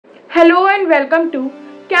Hello and welcome to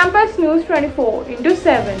Campus News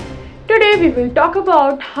 24/7. Today we will talk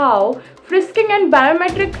about how frisking and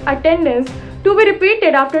biometric attendance to be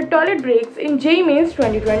repeated after toilet breaks in JEE Mains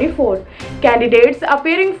 2024. Candidates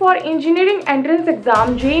appearing for engineering entrance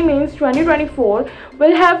exam JEE Mains 2024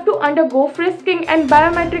 will have to undergo frisking and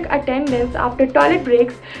biometric attendance after toilet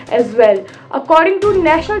breaks as well, according to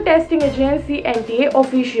National Testing Agency (NTA)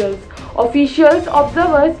 officials. Officials,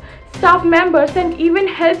 observers, staff members and even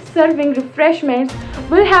help serving refreshments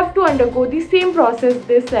will have to undergo the same process,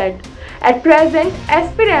 they said. At present,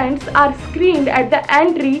 aspirants are screened at the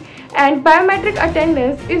entry and biometric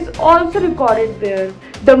attendance is also recorded there.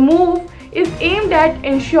 The move is aimed at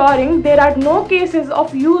ensuring there are no cases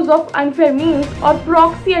of use of unfair means or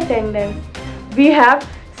proxy attendance. We have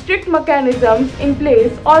strict mechanisms in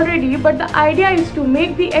place already, but the idea is to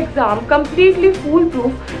make the exam completely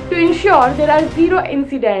foolproof to ensure there are zero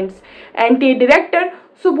incidents. NTA Director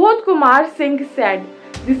Subodh Kumar Singh said.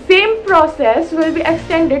 The same process will be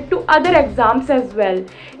extended to other exams as well.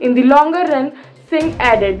 In the longer run, Singh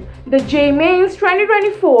added, the JEE Mains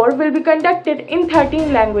 2024 will be conducted in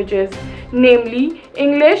 13 languages, namely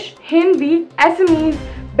English, Hindi, Assamese,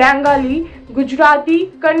 Bengali,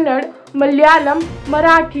 Gujarati, Kannada, Malayalam,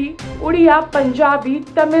 Marathi, Odia, Punjabi,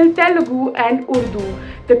 Tamil, Telugu and Urdu.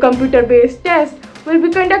 The computer-based test will be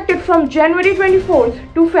conducted from January 24th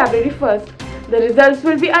to February 1st. The results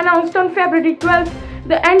will be announced on February 12th.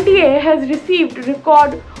 The NTA has received a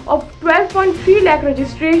record of 12.3 lakh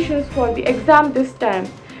registrations for the exam this time.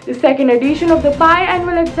 The second edition of the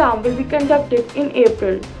biannual exam will be conducted in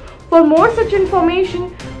April. For more such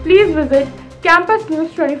information, please visit Campus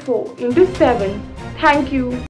News 24/7. Thank you.